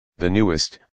The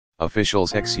newest,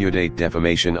 officials exudate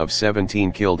defamation of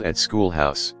 17 killed at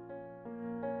schoolhouse.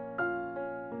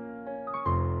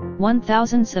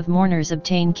 Thousands of mourners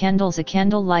obtain candles. A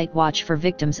candlelight watch for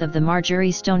victims of the Marjory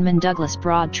Stoneman Douglas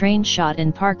Broad train shot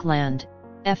in Parkland,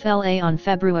 FLA on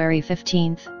February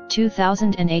 15,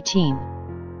 2018.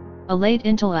 A late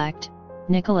intellect,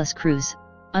 Nicholas Cruz,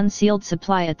 unsealed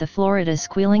supply at the Florida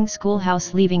squealing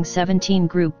schoolhouse, leaving 17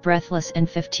 group breathless and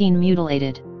 15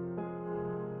 mutilated.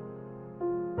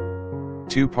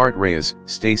 Two-part Reyes,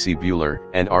 Stacy Bueller,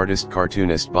 and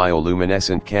artist-cartoonist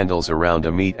bioluminescent candles around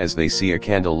a meet as they see a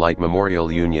candlelight memorial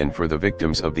union for the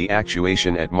victims of the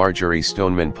actuation at Marjory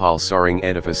Stoneman Paul Saring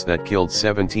edifice that killed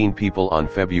 17 people on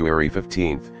February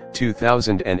 15,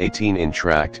 2018 in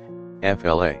Tract,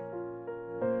 FLA.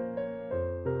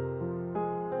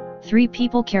 3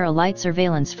 people carry light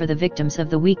surveillance for the victims of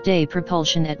the weekday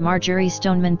propulsion at Marjory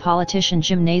Stoneman Politician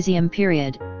Gymnasium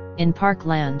in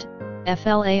Parkland,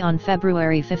 FLA on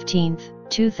February 15,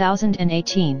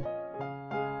 2018.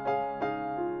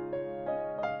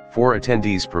 4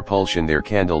 attendees propulsion their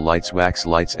candle lights wax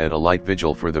lights at a light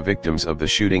vigil for the victims of the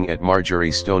shooting at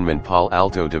Marjory Stoneman Palo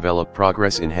Alto. Develop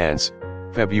progress enhance,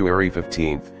 February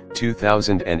 15,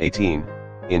 2018,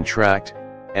 in Tract,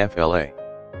 FLA.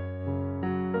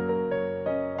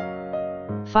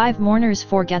 5 mourners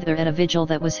foregather at a vigil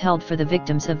that was held for the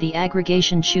victims of the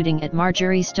aggregation shooting at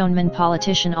Marjory Stoneman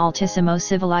Politician Altissimo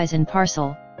Civilize in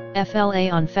Parcel, FLA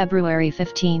on February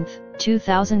 15,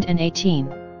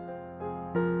 2018.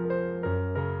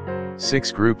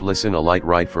 6 group listen a light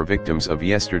rite for victims of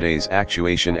yesterday's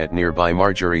actuation at nearby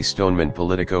Marjory Stoneman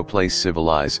Politico Place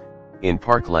Civilize, in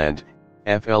Parkland,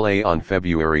 FLA on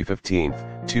February 15,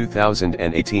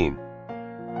 2018.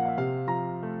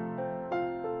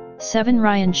 7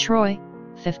 Ryan Troy,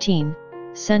 15,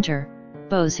 Center,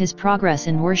 bows his progress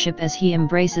in worship as he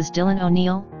embraces Dylan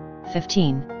O'Neill,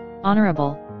 15,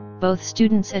 Honorable, both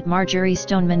students at Marjory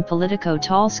Stoneman Politico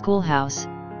Tall Schoolhouse,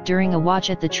 during a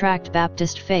watch at the Tract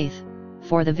Baptist Faith,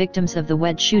 for the victims of the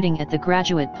Wedge shooting at the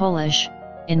Graduate Polish,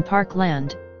 in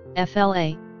Parkland,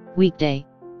 FLA, weekday,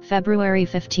 February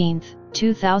 15,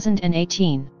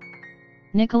 2018.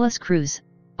 Nicholas Cruz,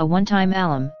 a one-time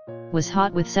alum, was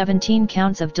hot with 17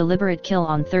 counts of deliberate kill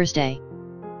on Thursday.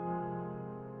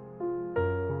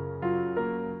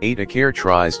 8 A care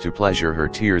tries to pleasure her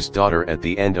tears daughter at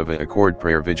the end of a accord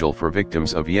prayer vigil for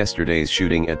victims of yesterday's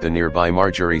shooting at the nearby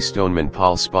Marjory Stoneman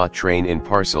Paul Spot train in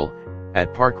Parcel,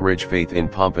 at Park Ridge Faith in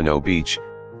Pompano Beach,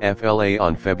 FLA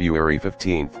on February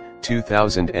 15,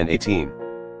 2018.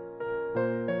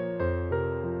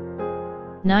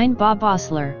 9 Bob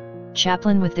Osler,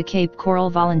 chaplain with the Cape Coral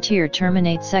Volunteer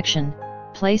Terminate Section,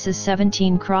 places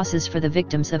 17 crosses for the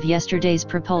victims of yesterday's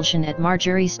propulsion at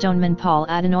Marjory Stoneman Paul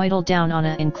Adenoidal down on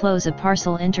a enclose a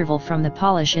parcel interval from the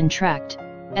Polish in Tract,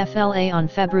 FLA on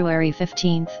February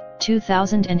 15,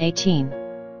 2018.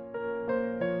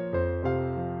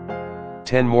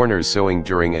 10 mourners sewing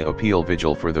during a appeal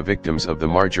vigil for the victims of the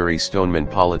Marjory Stoneman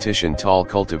Politician Tall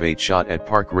Cultivate shot at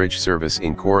Park Ridge Service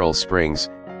in Coral Springs,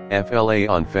 FLA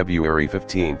on February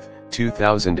 15,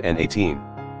 2018.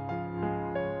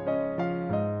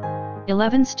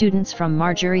 11 students from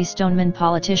Marjory Stoneman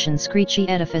Politician Screechy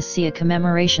Edifice see a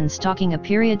commemoration stalking a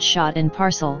period shot in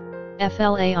Parcel,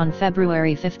 FLA on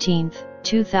February 15,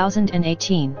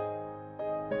 2018.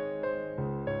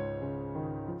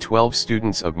 12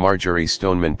 students of Marjory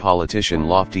Stoneman Politician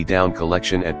Lofty Down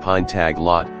collection at Pine Tag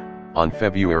Lot, on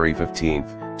February 15,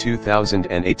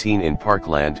 2018 in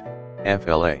Parkland,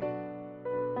 FLA.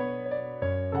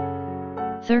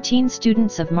 13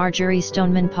 students of Marjory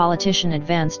Stoneman Politician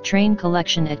Advanced Train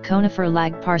collection at Conifer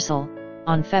Lag Parcel,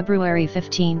 on February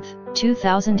 15,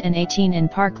 2018 in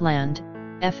Parkland,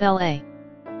 FLA.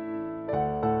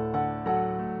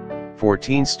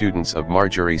 14 students of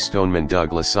Marjory Stoneman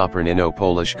Douglas Sopranino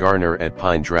Polish Garner at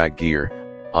Pine Drag Gear,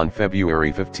 on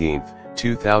February 15,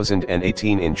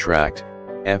 2018 in Tract,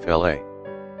 FLA.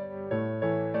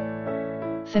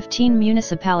 15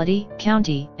 municipality,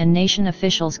 county, and nation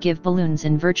officials give balloons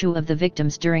in virtue of the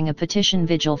victims during a petition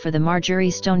vigil for the Marjory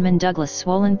Stoneman Douglas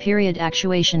Swollen Period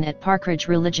actuation at Parkridge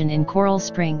Religion in Coral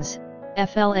Springs,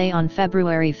 FLA on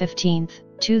February 15,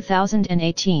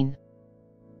 2018.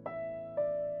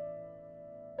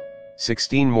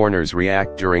 16 mourners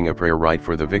react during a prayer rite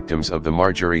for the victims of the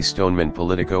Marjory Stoneman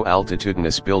Politico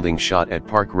Altitudinous building shot at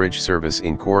Park Ridge Service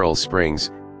in Coral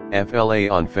Springs, FLA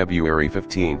on February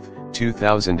 15,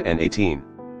 2018.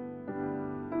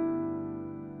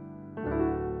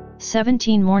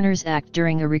 17 mourners act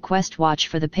during a request watch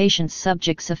for the patients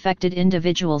subjects affected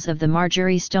individuals of the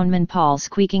Marjory Stoneman Paul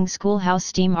Squeaking Schoolhouse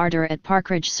Steam Ardor at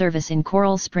Parkridge Service in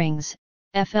Coral Springs,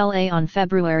 FLA on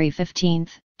February 15,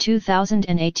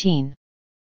 2018.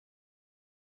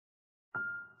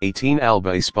 18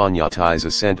 Alba España ties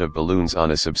ascent of balloons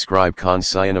on a subscribe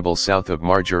consignable south of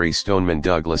Marjorie Stoneman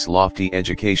Douglas Lofty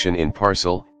Education in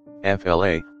Parcel,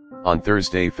 FLA, on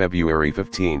Thursday, February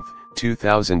 15,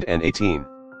 2018.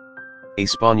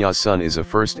 España's son is a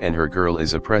first and her girl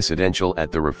is a presidential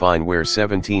at the Refine where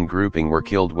 17 grouping were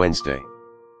killed Wednesday.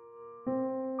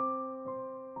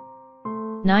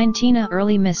 19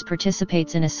 Early Miss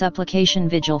participates in a supplication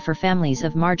vigil for families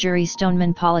of Marjorie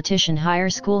Stoneman politician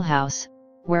higher schoolhouse,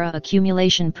 where a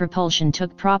accumulation propulsion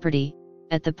took property,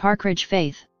 at the Parkridge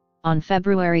Faith, on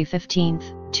February 15,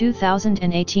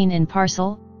 2018 in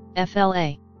Parcel,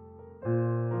 FLA.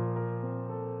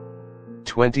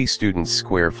 20 students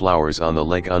square flowers on the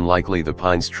leg unlikely the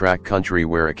Pines Track country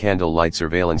where a candlelight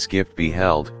surveillance gift be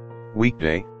held,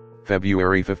 weekday,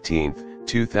 February 15,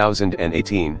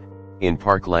 2018, in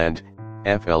Parkland,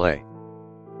 FLA.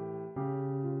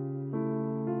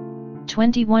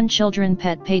 21 Children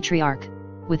Pet Patriarch,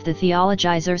 with the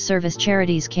Theologizer Service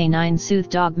Charities K9 Sooth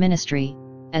Dog Ministry,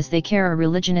 as they care a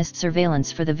religionist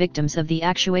surveillance for the victims of the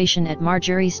actuation at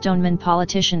Marjorie Stoneman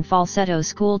politician falsetto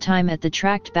school time at the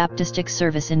Tract Baptistic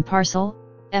Service in Parcel,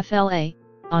 FLA,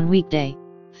 on weekday,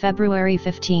 February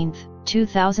 15,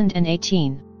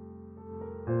 2018.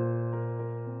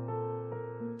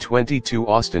 22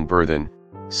 Austin Burthen,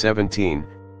 17,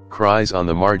 cries on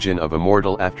the margin of a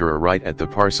mortal after a rite at the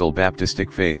Parcel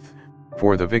Baptistic Faith,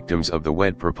 for the victims of the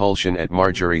WED propulsion at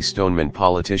Marjorie Stoneman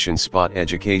politician spot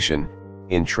education,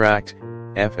 in Tract,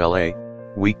 FLA,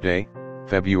 weekday,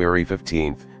 February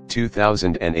 15,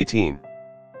 2018.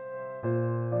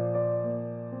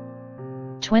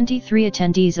 23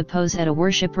 attendees oppose at a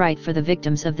worship rite for the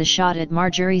victims of the shot at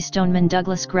Marjorie Stoneman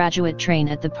Douglas graduate train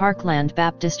at the Parkland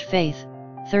Baptist Faith,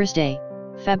 Thursday,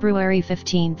 February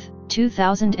 15,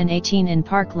 2018 in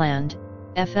Parkland,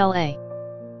 FLA.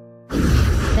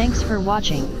 Thanks for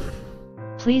watching.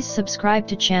 Please subscribe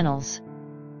to channels.